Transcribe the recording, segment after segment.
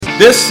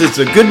This is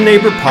the Good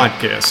Neighbor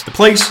Podcast, the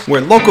place where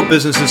local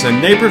businesses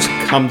and neighbors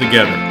come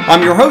together.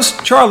 I'm your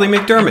host, Charlie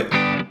McDermott.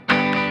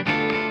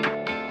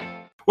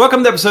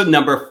 Welcome to episode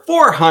number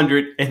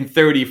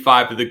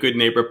 435 of the Good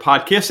Neighbor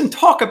Podcast, and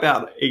talk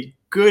about a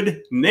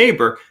good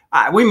neighbor.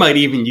 We might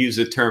even use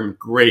the term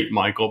great,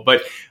 Michael,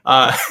 but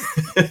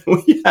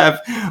we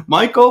have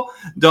Michael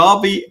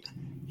Dalby.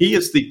 He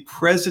is the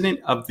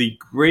president of the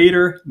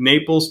Greater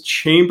Naples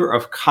Chamber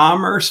of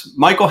Commerce.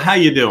 Michael, how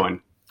you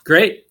doing?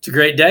 Great. It's a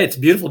great day. It's a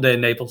beautiful day in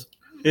Naples.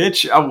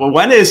 Well,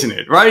 when isn't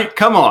it, right?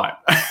 Come on.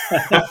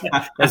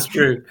 That's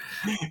true.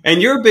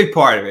 And you're a big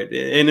part of it.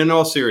 And in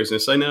all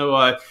seriousness, I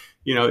know,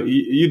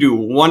 you do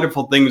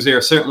wonderful things there.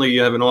 Certainly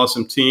you have an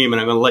awesome team, and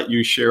I'm going to let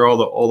you share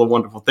all the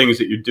wonderful things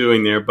that you're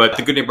doing there. But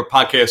the Good Neighbor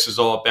Podcast is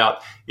all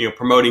about,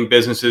 promoting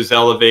businesses,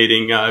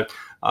 elevating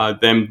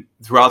them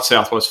throughout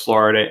Southwest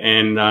Florida,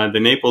 and the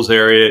Naples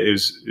area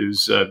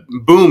is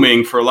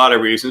booming for a lot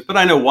of reasons. But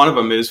I know one of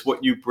them is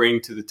what you bring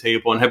to the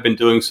table and have been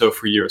doing so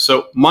for years.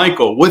 So,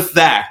 Michael, with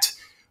that,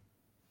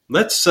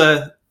 let's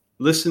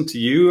listen to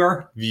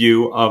your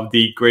view of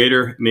the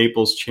Greater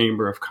Naples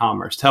Chamber of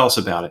Commerce. Tell us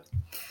about it.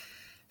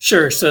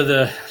 Sure. So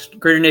the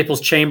Greater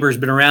Naples Chamber has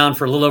been around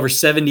for a little over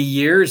 70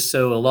 years,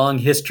 so a long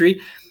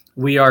history.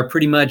 We are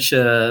pretty much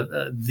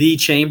the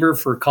chamber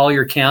for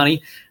Collier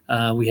County.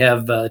 We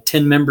have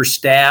 10-member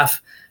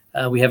staff.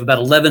 We have about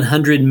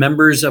 1,100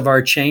 members of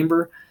our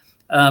chamber.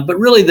 But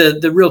really,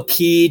 the real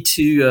key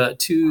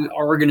to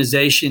our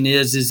organization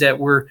is that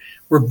we're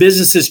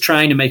businesses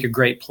trying to make a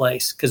great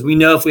place, because we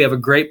know if we have a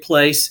great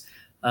place,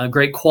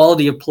 great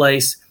quality of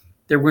place,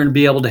 that we're going to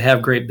be able to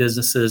have great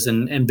businesses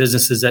and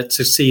businesses that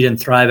succeed and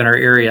thrive in our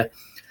area.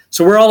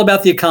 So we're all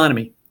about the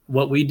economy.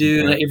 What we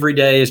do every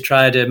day is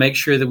try to make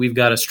sure that we've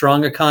got a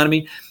strong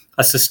economy,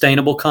 a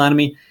sustainable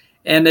economy,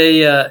 and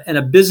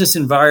a business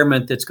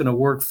environment that's going to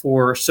work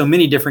for so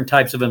many different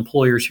types of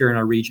employers here in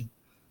our region.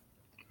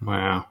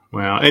 Wow.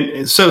 And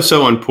it's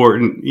so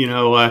important.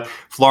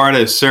 Florida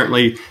has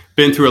certainly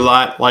been through a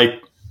lot,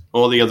 like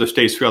all the other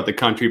states throughout the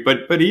country.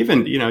 But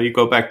even, you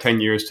go back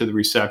 10 years to the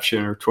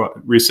recession or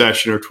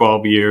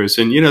 12 years.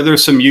 And,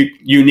 there's some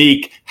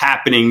unique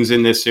happenings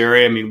in this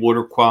area. I mean,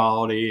 water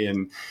quality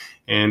and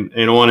on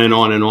and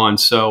on and on.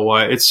 So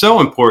it's so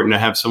important to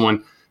have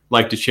someone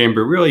like the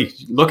chamber really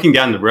looking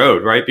down the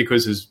road, right?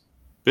 Because as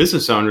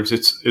business owners,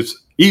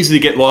 it's easy to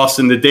get lost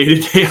in the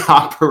day-to-day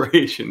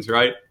operations,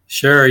 right?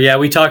 Sure. Yeah,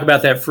 we talk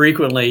about that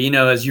frequently.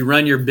 As you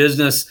run your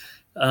business,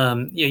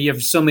 you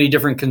have so many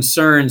different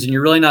concerns, and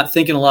you're really not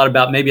thinking a lot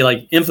about maybe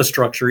like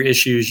infrastructure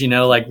issues,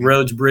 like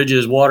roads,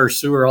 bridges, water,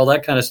 sewer, all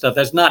that kind of stuff.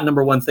 That's not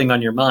number one thing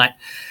on your mind.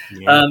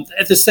 Yeah.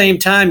 At the same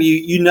time,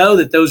 you know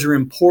that those are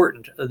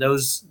important.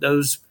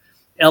 Those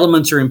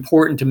elements are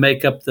important to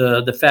make up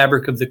the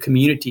fabric of the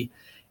community.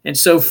 And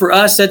so for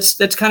us,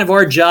 that's kind of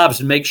our job, is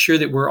to make sure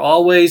that we're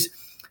always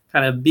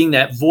kind of being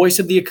that voice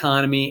of the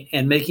economy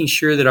and making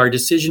sure that our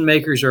decision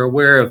makers are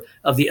aware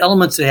of the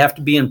elements that have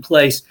to be in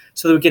place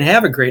so that we can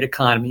have a great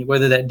economy,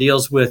 whether that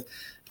deals with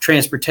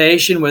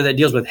transportation, whether that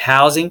deals with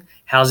housing.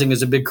 Housing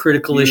is a big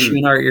critical issue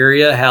in our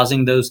area,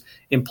 housing those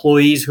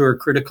employees who are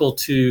critical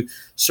to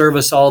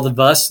service all of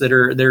us that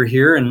are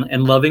here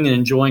and loving and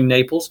enjoying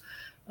Naples.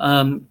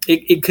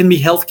 It can be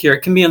healthcare.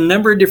 It can be a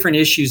number of different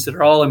issues that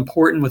are all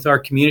important with our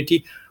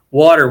community.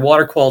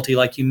 Water quality,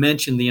 like you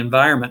mentioned, the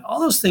environment, all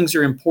those things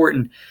are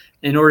important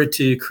in order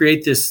to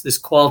create this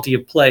quality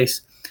of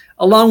place,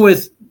 along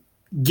with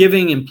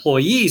giving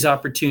employees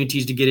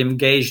opportunities to get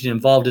engaged and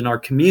involved in our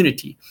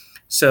community.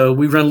 So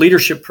we run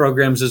leadership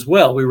programs as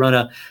well. We run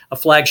a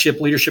flagship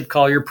Leadership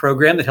Collier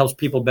program that helps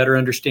people better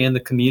understand the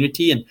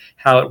community and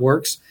how it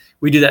works.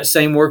 We do that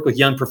same work with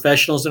young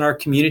professionals in our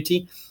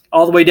community,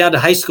 all the way down to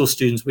high school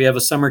students. We have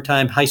a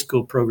summertime high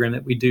school program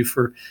that we do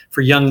for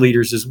young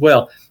leaders as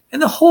well.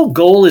 And the whole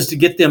goal is to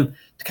get them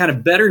to kind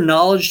of better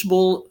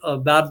knowledgeable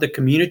about the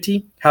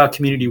community, how a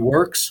community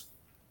works,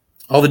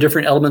 all the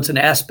different elements and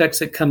aspects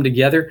that come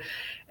together,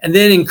 and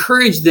then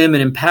encourage them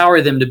and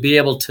empower them to be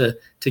able to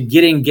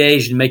get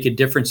engaged and make a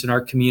difference in our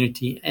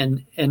community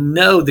and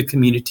know the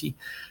community.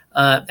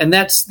 And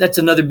that's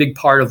another big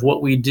part of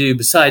what we do,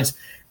 besides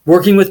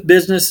working with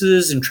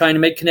businesses and trying to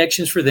make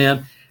connections for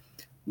them,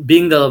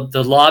 being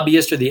the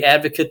lobbyist or the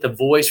advocate, the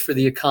voice for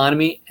the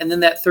economy. And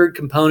then that third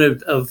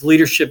component of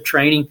leadership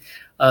training,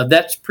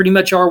 that's pretty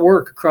much our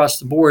work across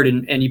the board.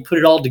 And you put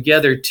it all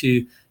together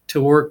to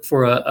work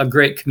for a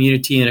great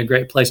community and a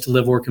great place to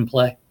live, work, and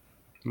play.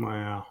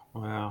 Wow.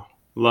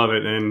 Love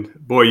it. And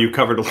boy, you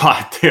covered a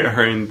lot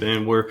there.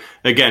 And we're,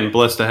 again,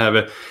 blessed to have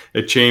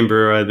a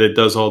chamber that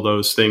does all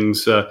those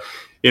things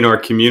in our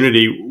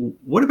community.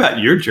 What about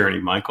your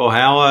journey, Michael?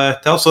 How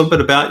tell us a little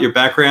bit about your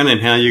background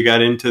and how you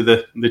got into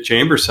the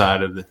chamber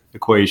side of the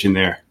equation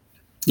there.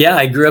 Yeah,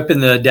 I grew up in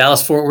the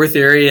Dallas-Fort Worth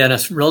area in a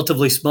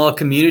relatively small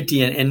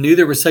community and knew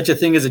there was such a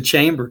thing as a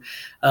chamber.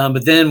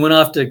 But then went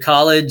off to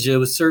college,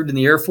 was served in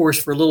the Air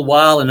Force for a little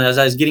while. And as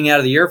I was getting out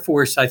of the Air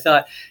Force, I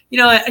thought,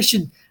 I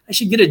should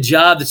get a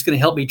job that's going to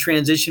help me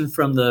transition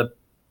from the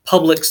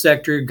public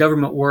sector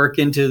government work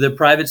into the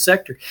private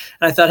sector.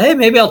 And I thought, hey,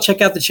 maybe I'll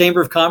check out the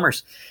Chamber of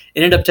Commerce.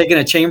 Ended up taking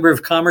a Chamber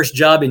of Commerce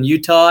job in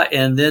Utah.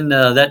 And then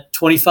that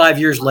 25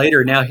 years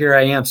later, now here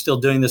I am still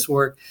doing this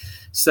work.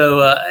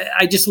 So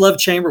I just love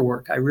chamber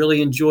work. I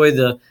really enjoy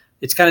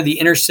it's kind of the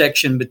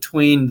intersection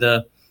between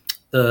the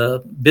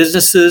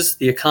businesses,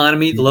 the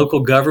economy, the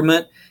local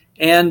government,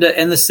 and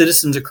the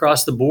citizens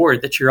across the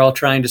board that you're all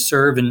trying to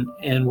serve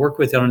and work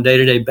with on a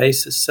day-to-day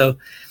basis. So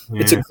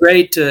it's a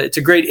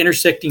great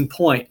intersecting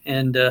point.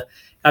 And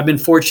I've been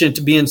fortunate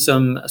to be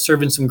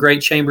serving some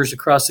great chambers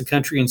across the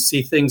country and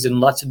see things in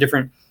lots of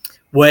different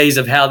ways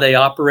of how they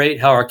operate,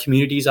 how our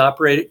communities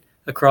operate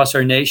across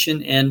our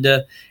nation, and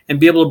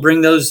be able to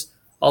bring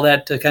all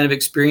that kind of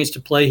experience to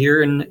play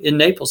here in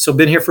Naples. So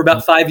been here for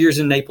about 5 years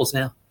in Naples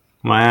now.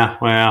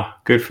 Wow.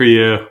 Good for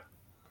you.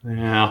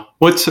 Yeah.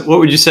 What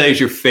would you say is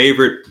your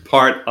favorite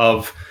part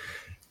of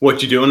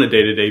what you do on a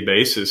day-to-day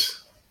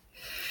basis?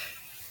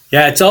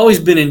 Yeah, it's always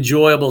been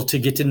enjoyable to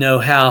get to know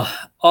how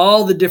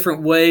all the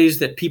different ways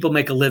that people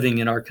make a living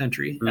in our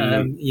country.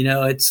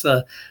 Mm-hmm. It's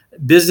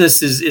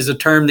business is a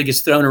term that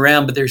gets thrown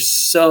around, but there's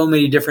so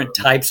many different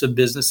types of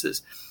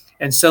businesses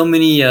and so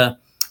many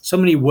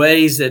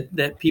ways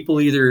that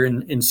people either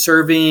in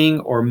serving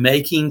or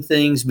making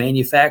things,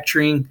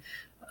 manufacturing,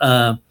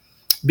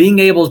 being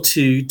able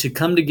to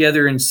come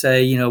together and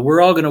say,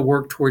 we're all going to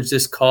work towards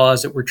this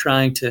cause that we're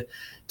trying to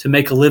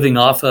make a living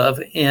off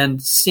of,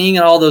 and seeing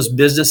all those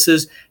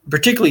businesses,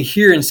 particularly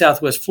here in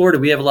Southwest Florida,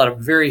 we have a lot of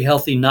very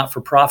healthy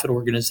not-for-profit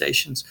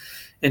organizations.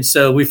 And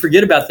so we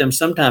forget about them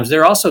sometimes.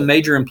 They're also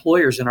major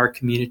employers in our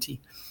community.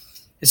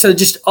 And so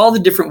just all the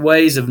different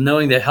ways of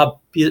knowing that how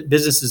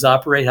businesses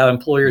operate, how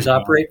employers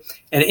operate,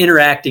 and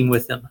interacting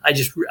with them. I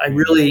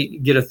really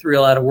get a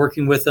thrill out of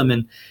working with them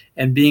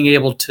and being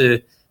able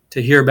to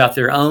hear about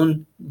their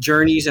own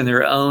journeys and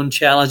their own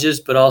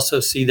challenges, but also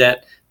see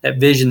that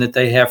vision that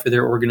they have for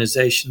their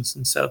organizations.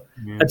 And so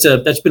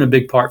that's been a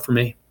big part for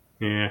me.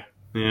 Yeah,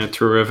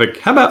 terrific.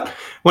 How about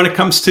when it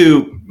comes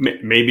to,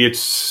 maybe it's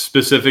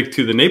specific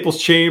to the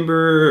Naples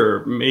Chamber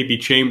or maybe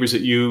chambers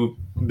that you've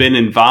been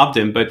involved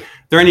in, but are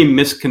there any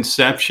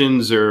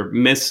misconceptions or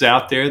myths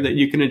out there that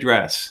you can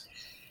address?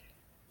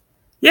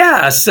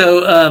 Yeah,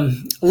 so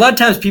a lot of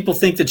times people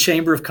think the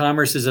Chamber of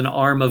Commerce is an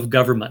arm of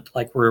government,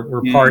 like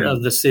we're part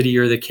of the city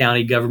or the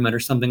county government or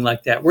something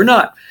like that. We're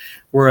not.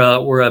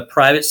 We're a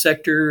private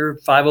sector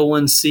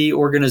 501c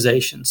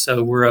organization.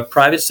 So we're a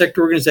private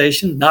sector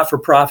organization, not for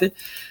profit,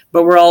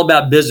 but we're all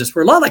about business.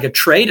 We're a lot like a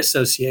trade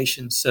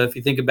association. So if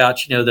you think about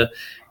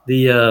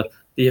the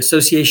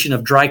Association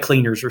of Dry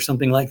Cleaners or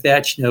something like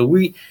that,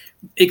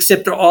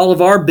 except all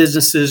of our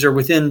businesses are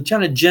within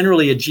kind of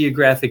generally a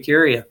geographic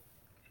area,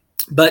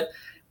 but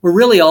we're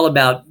really all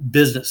about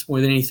business more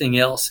than anything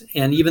else.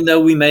 And even though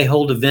we may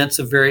hold events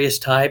of various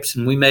types,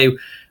 and we may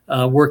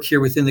work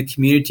here within the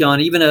community on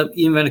even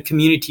a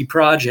community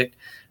project,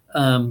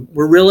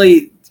 we're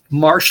really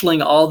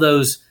marshaling all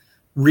those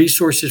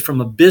resources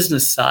from a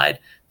business side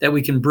that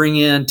we can bring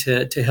in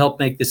to help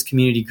make this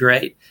community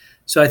great.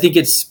 So I think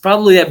it's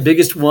probably that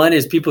biggest one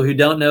is people who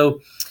don't know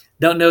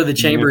the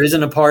chamber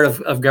isn't a part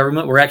of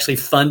government. We're actually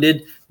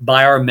funded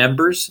by our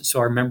members. So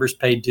our members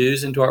pay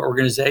dues into our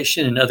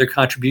organization, and other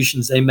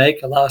contributions they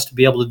make allow us to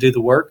be able to do the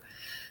work.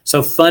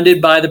 So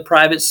funded by the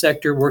private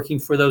sector, working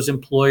for those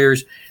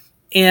employers,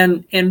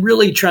 and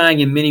really trying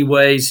in many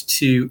ways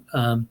to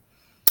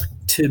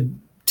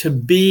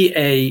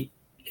be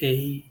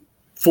a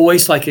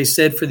voice, like I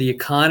said, for the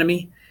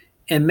economy,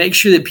 and make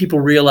sure that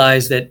people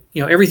realize that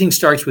everything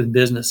starts with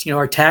business.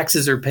 Our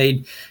taxes are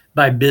paid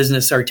by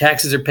business. Our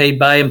taxes are paid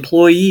by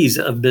employees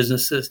of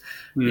businesses.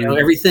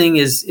 Everything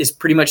is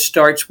pretty much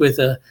starts with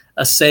a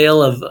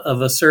sale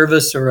of a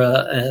service or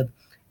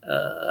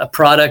a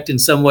product in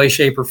some way,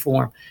 shape, or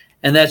form.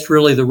 And that's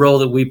really the role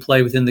that we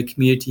play within the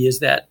community, is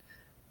that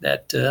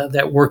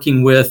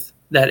working with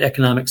that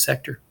economic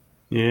sector.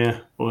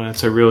 Yeah, well,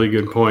 that's a really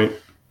good point.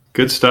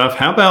 Good stuff.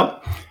 How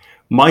about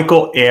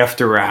Michael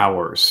after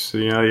hours?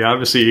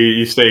 Obviously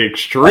you stay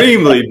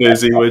extremely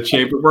busy with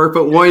chamber work,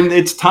 but when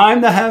it's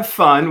time to have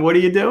fun, what are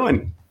you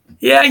doing?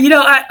 Yeah,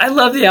 I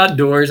love the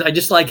outdoors. I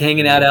just like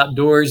hanging out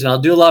outdoors, and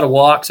I'll do a lot of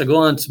walks. I go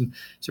on some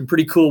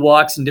pretty cool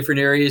walks in different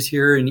areas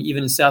here, and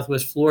even in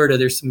Southwest Florida,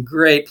 there's some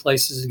great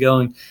places to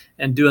go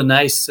and do a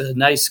nice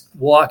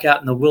walk out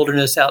in the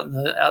wilderness, out in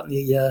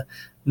the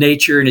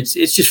nature, and it's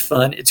just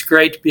fun. It's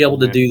great to be able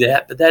to do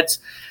that. But that's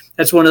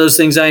one of those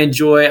things I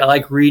enjoy. I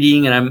like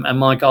reading, and I'm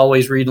like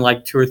always reading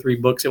like 2 or 3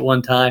 books at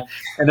one time,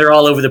 and they're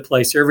all over the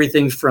place.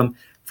 Everything from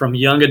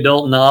young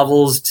adult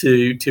novels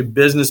to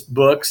business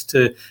books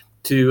to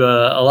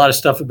a lot of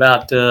stuff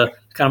about kind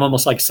of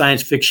almost like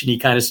science fiction-y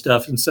kind of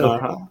stuff. And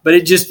so, but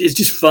it's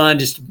just fun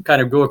just to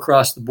kind of go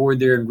across the board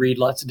there and read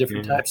lots of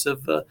different types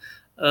of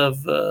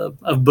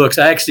books.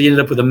 I actually ended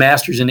up with a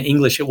master's in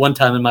English at one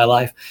time in my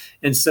life.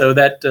 And so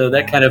that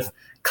kind of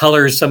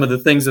colors some of the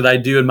things that I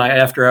do in my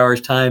after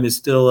hours time, is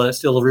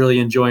still really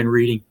enjoying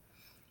reading.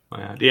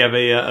 Wow. Do you have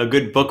a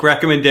good book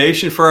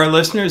recommendation for our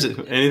listeners?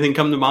 Anything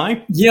come to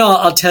mind? Yeah,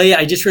 I'll tell you,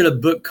 I just read a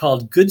book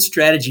called Good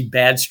Strategy,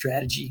 Bad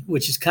Strategy,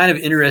 which is kind of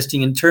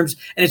interesting in terms,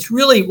 and it's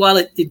really, while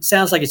it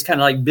sounds like it's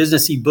kind of like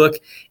businessy book,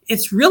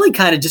 it's really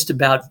kind of just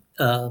about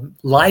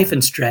life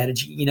and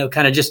strategy,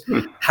 kind of just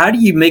how do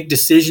you make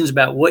decisions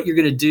about what you're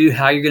going to do,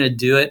 how you're going to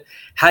do it,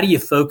 how do you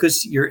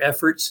focus your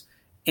efforts,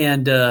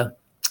 and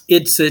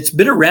it's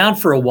been around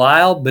for a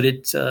while, but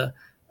it's a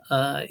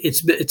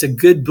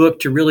good book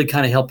to really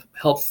kind of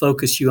help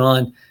focus you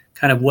on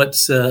kind of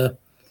what's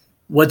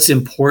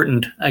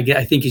important,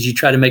 I think, as you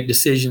try to make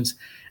decisions.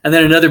 And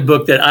then another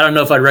book that I don't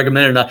know if I'd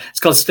recommend it or not. It's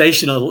called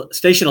Station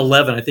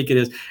 11, I think it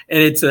is,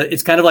 and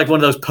it's kind of like one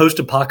of those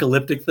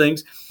post-apocalyptic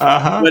things.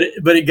 Uh-huh.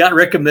 But it got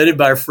recommended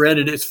by a friend,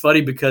 and it's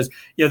funny because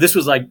this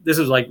was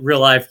like real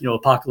life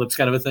apocalypse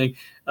kind of a thing.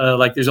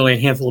 Like there's only a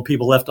handful of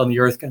people left on the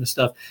earth kind of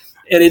stuff,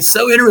 and it's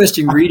so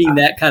interesting reading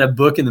that kind of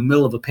book in the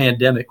middle of a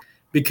pandemic.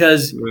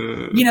 Because,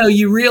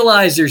 you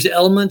realize there's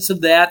elements of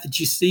that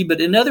you see,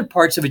 but in other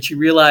parts of it, you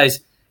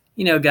realize,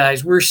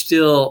 guys, we're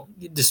still,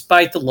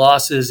 despite the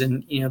losses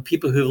and,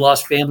 people who've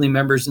lost family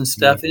members and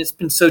stuff, and it's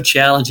been so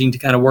challenging to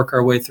kind of work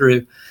our way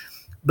through.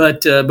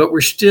 But we're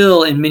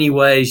still, in many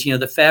ways,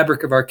 the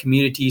fabric of our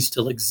communities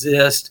still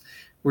exist.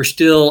 We're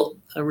still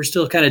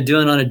kind of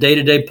doing on a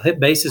day-to-day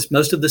basis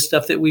most of the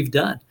stuff that we've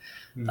done.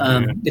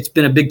 It's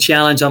been a big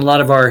challenge on a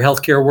lot of our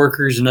healthcare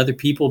workers and other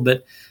people,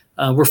 but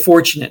we're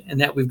fortunate in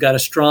that we've got a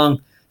strong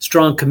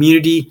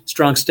community,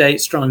 strong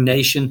state, strong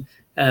nation.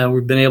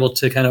 We've been able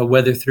to kind of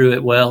weather through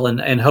it well,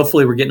 and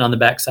hopefully we're getting on the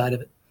backside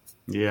of it.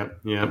 Yeah,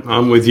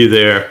 I'm with you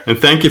there. And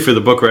thank you for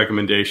the book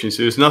recommendations.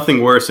 There's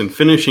nothing worse than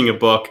finishing a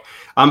book.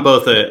 I'm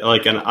both an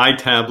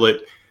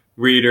iTablet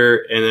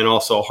reader and then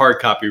also a hard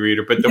copy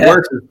reader. But the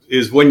worst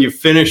is when you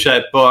finish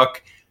that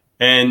book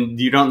and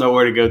you don't know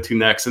where to go to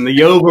next, and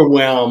the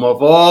overwhelm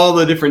of all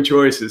the different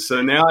choices.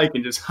 So now I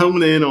can just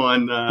hone in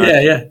on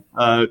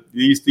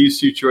these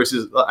two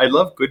choices. I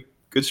love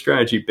good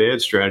strategy,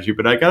 bad strategy,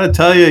 but I got to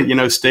tell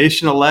you,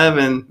 Station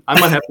 11, I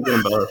might have to get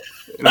them both.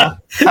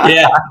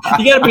 Yeah,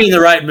 you got to be in the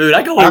right mood.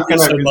 I can only read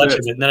so much of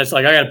it, and then it's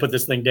like I got to put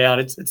this thing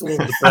down. It's a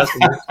little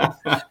depressing.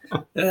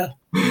 Yeah.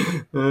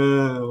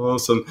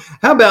 Awesome.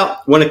 How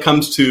about when it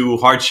comes to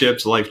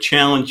hardships, life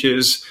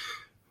challenges?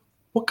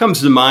 What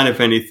comes to mind, if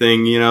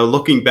anything,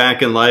 looking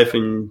back in life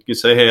and you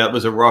say, hey, that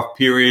was a rough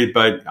period,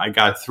 but I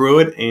got through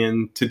it.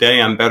 And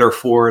today I'm better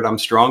for it. I'm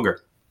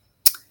stronger.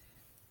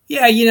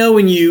 Yeah.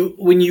 When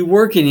you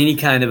work in any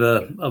kind of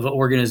an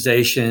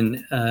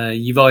organization,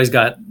 you've always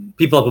got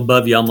people up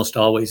above you almost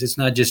always. It's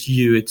not just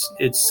you. It's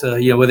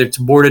whether it's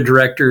a board of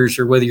directors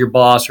or whether your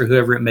boss or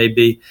whoever it may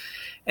be.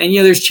 And,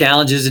 there's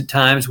challenges at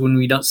times when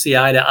we don't see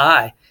eye to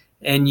eye.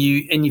 And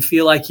you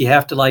feel like you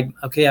have to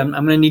okay, I'm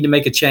going to need to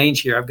make a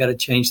change here. I've got to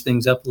change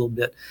things up a little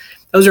bit.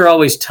 Those are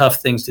always tough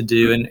things to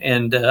do.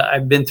 And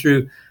I've been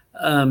through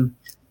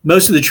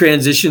most of the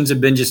transitions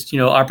have been just,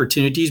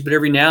 opportunities, but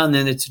every now and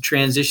then it's a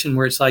transition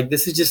where it's like,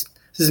 this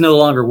is no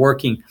longer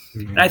working.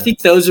 Mm-hmm. And I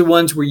think those are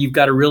ones where you've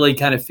got to really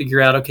kind of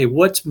figure out, okay,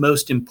 what's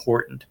most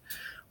important?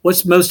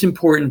 What's most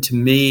important to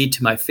me,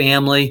 to my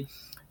family,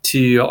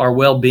 to our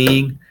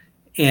well-being,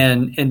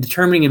 and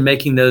determining and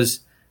making those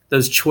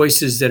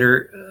choices that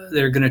are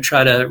going to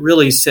try to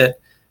really set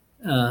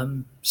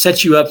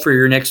you up for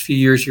your next few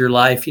years of your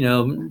life.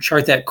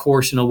 Chart that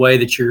course in a way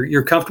that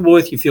you're comfortable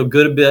with, you feel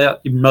good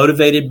about, you're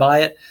motivated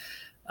by it.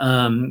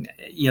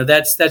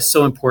 That's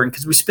so important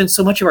because we spend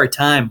so much of our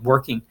time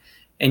working,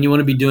 and you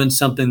want to be doing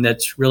something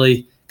that's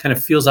really kind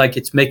of feels like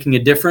it's making a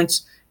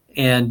difference,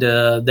 and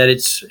that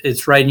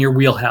it's right in your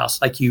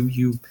wheelhouse. Like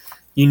you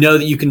know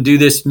that you can do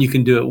this and you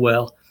can do it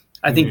well.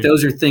 I think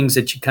those are things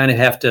that you kind of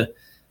have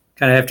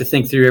to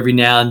think through every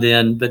now and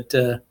then. But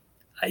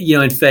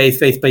in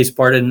faith-based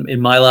part in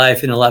my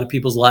life and a lot of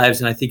people's lives,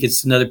 and I think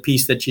it's another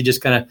piece that you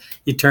just kind of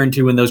you turn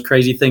to when those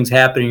crazy things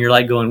happen, and you're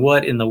like going,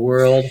 "What in the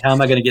world? How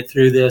am I going to get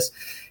through this?"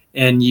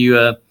 And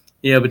you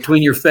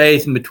between your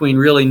faith and between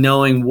really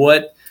knowing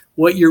what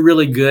you're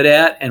really good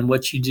at and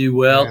what you do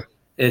well,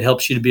 it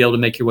helps you to be able to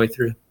make your way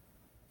through.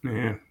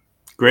 Yeah,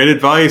 great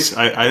advice.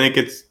 I think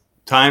it's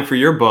time for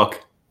your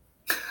book.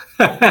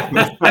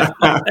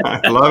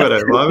 I love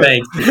it.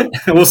 Thanks.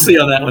 We'll see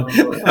on that one.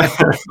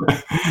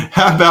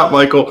 How about,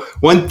 Michael,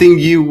 one thing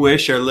you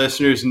wish our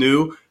listeners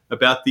knew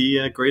about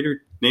the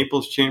Greater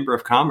Naples Chamber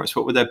of Commerce?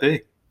 What would that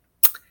be?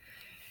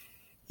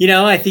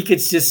 I think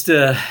it's just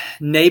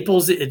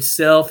Naples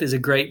itself is a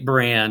great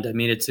brand. I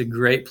mean, it's a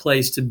great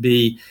place to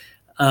be.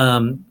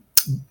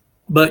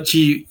 But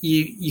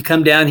you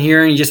come down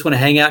here and you just want to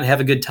hang out and have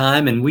a good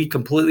time. And we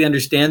completely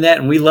understand that.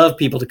 And we love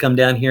people to come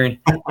down here and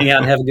hang out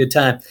and have a good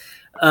time.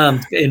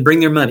 And bring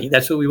their money.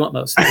 That's what we want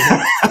most.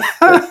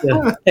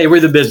 But, hey, we're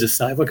the business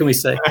side. What can we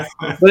say?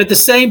 But at the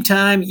same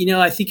time,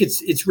 I think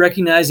it's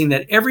recognizing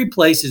that every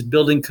place is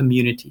building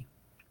community,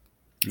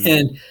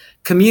 and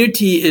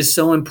community is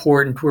so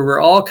important. Where we're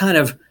all kind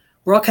of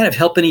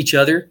helping each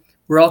other.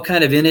 We're all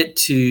kind of in it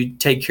to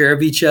take care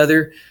of each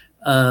other.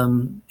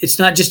 It's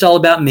not just all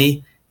about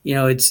me.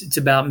 It's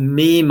about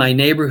me, my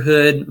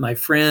neighborhood, my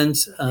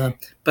friends,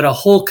 but a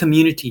whole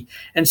community.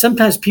 And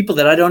sometimes people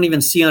that I don't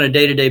even see on a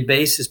day-to-day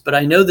basis, but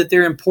I know that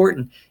they're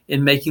important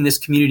in making this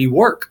community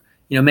work,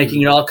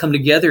 making it all come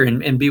together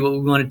and be what we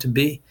want it to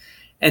be.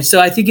 And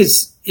so I think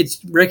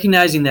it's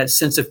recognizing that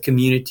sense of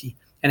community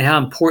and how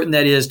important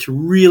that is to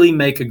really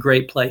make a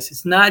great place.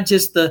 It's not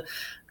just the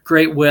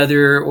great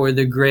weather or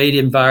the great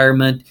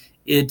environment.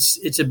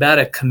 It's about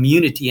a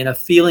community and a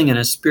feeling and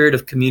a spirit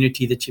of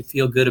community that you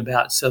feel good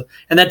about. So,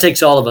 and that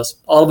takes all of us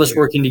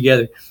working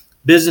together,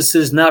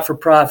 businesses,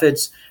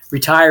 not-for-profits,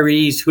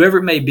 retirees, whoever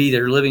it may be that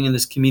are living in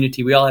this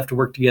community. We all have to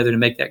work together to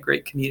make that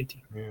great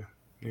community.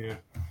 Yeah.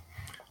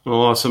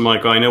 Well, awesome,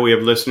 Michael. I know we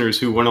have listeners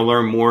who want to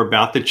learn more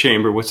about the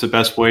Chamber. What's the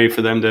best way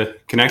for them to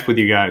connect with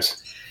you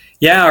guys?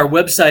 Yeah, our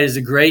website is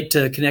a great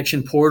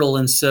connection portal,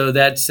 and so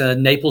that's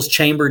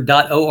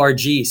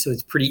napleschamber.org. So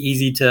it's pretty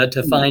easy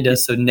to find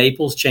us. So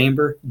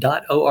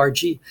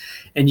napleschamber.org,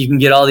 and you can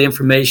get all the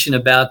information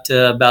about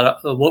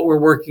what we're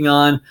working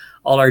on,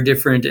 all our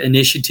different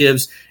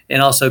initiatives,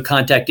 and also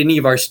contact any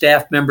of our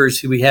staff members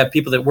who we have,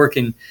 people that work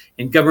in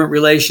government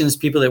relations,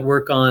 people that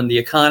work on the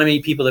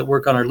economy, people that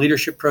work on our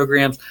leadership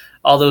programs.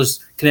 All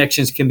those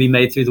connections can be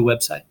made through the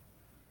website.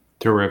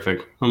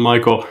 Terrific. Well,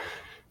 Michael,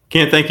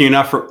 can't thank you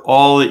enough for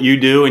all that you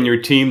do and your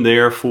team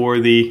there for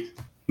the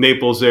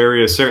Naples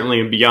area,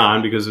 certainly and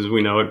beyond, because as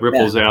we know, it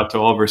ripples out to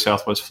all over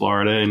Southwest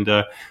Florida, and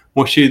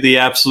wish you the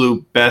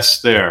absolute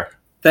best there.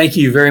 Thank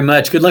you very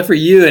much. Good luck for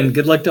you, and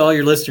good luck to all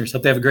your listeners.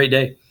 Hope they have a great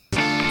day.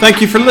 Thank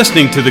you for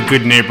listening to the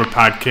Good Neighbor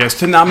Podcast.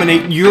 To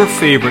nominate your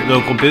favorite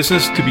local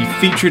business to be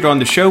featured on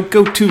the show,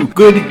 go to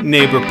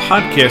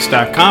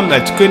goodneighborpodcast.com.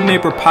 That's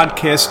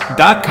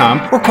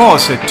goodneighborpodcast.com, or call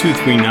us at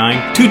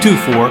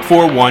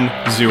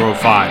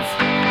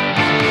 239-224-4105.